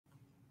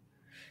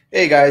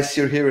Hey guys,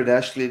 you're here with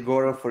Ashley and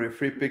Gora for your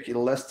free pick in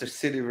Leicester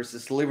City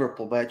versus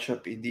Liverpool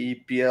matchup in the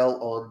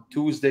EPL on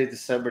Tuesday,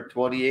 December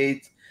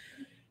 28th.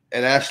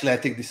 And Ashley, I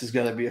think this is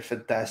going to be a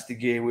fantastic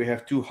game. We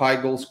have two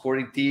high goal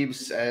scoring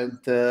teams, and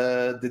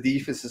the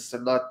defenses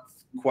are not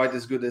quite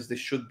as good as they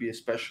should be,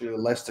 especially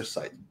on Leicester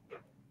side.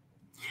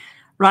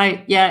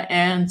 Right. Yeah.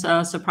 And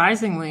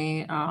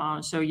surprisingly,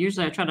 so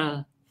usually I try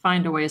to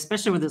find a way,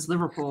 especially with this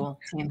Liverpool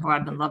team who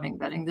I've been loving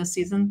betting this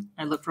season.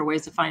 I look for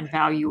ways to find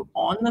value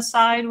on the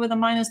side with a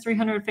minus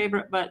 300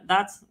 favorite, but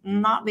that's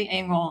not the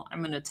angle I'm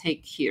going to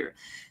take here.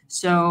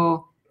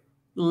 So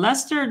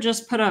Leicester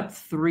just put up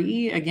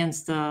 3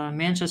 against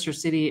Manchester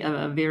City,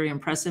 a very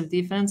impressive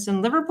defense.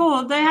 And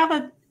Liverpool, they have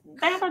a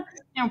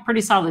pretty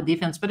solid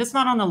defense, but it's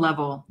not on the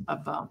level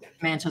of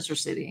Manchester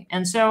City.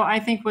 And so I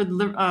think with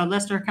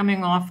Leicester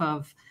coming off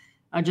of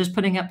just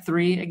putting up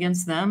 3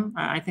 against them,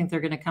 I think they're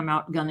going to come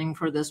out gunning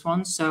for this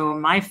one. So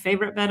my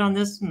favorite bet on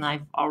this, and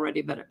I've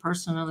already bet it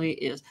personally,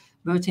 is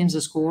both teams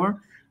to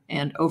score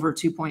and over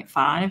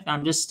 2.5.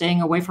 I'm just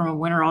staying away from a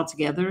winner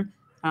altogether.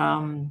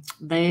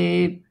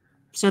 They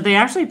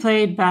actually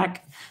played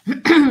back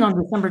on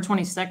December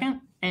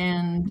 22nd,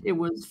 and it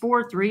was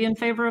 4-3 in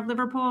favor of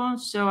Liverpool.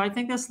 So I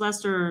think this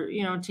Leicester,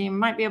 team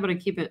might be able to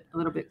keep it a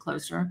little bit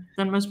closer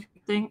than most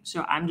people think.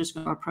 So I'm just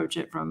going to approach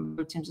it from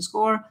both teams to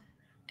score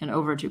and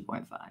over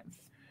 2.5.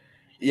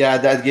 Yeah,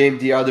 that game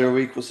the other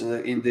week was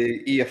in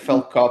the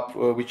EFL Cup,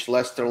 which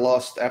Leicester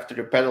lost after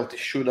the penalty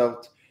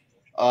shootout.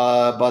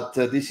 But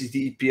this is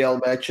the EPL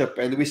matchup,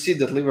 and we see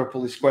that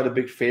Liverpool is quite a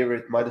big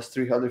favorite, minus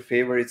 300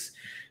 favorites.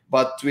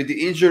 But with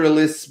the injury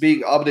lists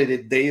being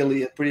updated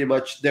daily, and pretty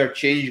much they're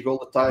changing all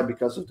the time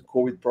because of the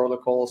COVID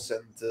protocols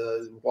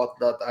and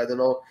whatnot. I don't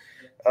know.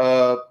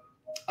 Uh,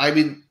 I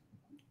mean,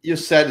 you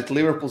said that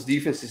Liverpool's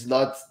defense is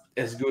not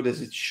as good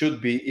as it should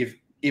be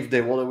if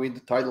they want to win the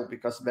title,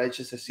 because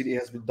Manchester City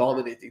has been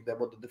dominating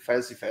them on the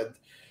defensive end.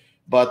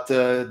 But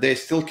they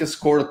still can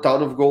score a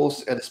ton of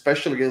goals, and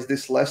especially against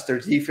this Leicester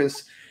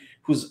defense,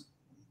 who's,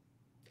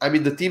 I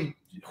mean, the team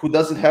who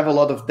doesn't have a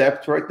lot of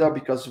depth right now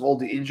because of all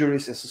the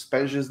injuries and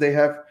suspensions they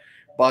have.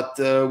 But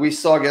we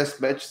saw against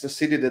Manchester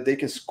City that they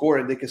can score,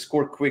 and they can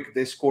score quick.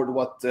 They scored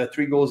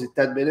 3 goals in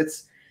 10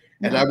 minutes,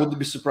 and I wouldn't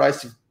be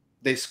surprised if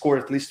they score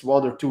at least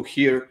 1 or 2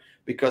 here,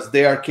 because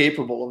they are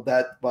capable of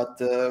that.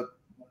 But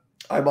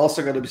I'm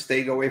also going to be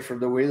staying away from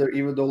the winner,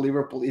 even though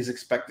Liverpool is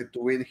expected to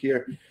win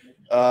here.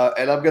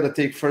 And I'm going to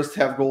take first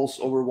half goals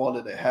over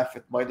 1.5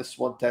 at minus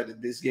 110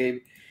 in this game.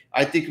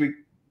 I think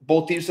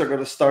both teams are going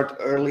to start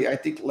early. I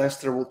think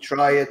Leicester will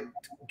try and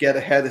get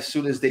ahead as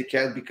soon as they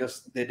can,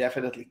 because they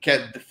definitely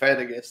can't defend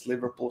against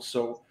Liverpool.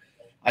 So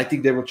I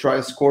think they will try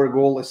and score a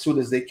goal as soon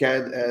as they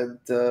can.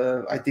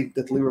 And I think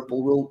that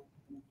Liverpool will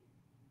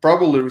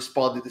probably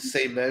respond in the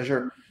same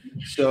measure.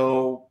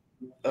 So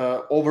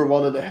over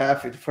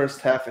 1.5 in the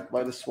first half at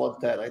minus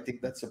 110. I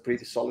think that's a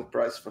pretty solid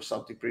price for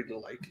something pretty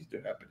likely to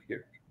happen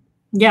here.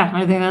 Yeah,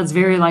 I think that's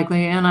very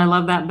likely. And I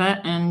love that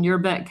bet. And your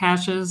bet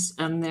cashes,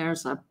 and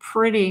there's a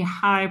pretty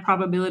high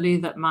probability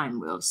that mine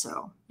will.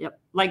 So, yep,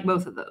 like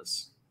both of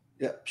those.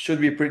 Yeah, should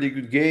be a pretty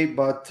good game.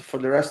 But for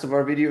the rest of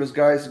our videos,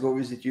 guys, go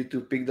visit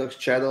YouTube Pink Dog's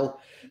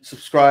channel,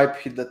 subscribe,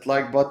 hit that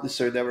like button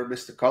so you never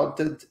miss the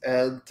content.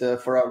 And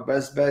for our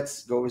best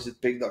bets, go visit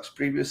Pink Dog's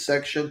previous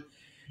section.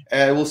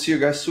 And we'll see you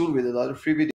guys soon with another free video.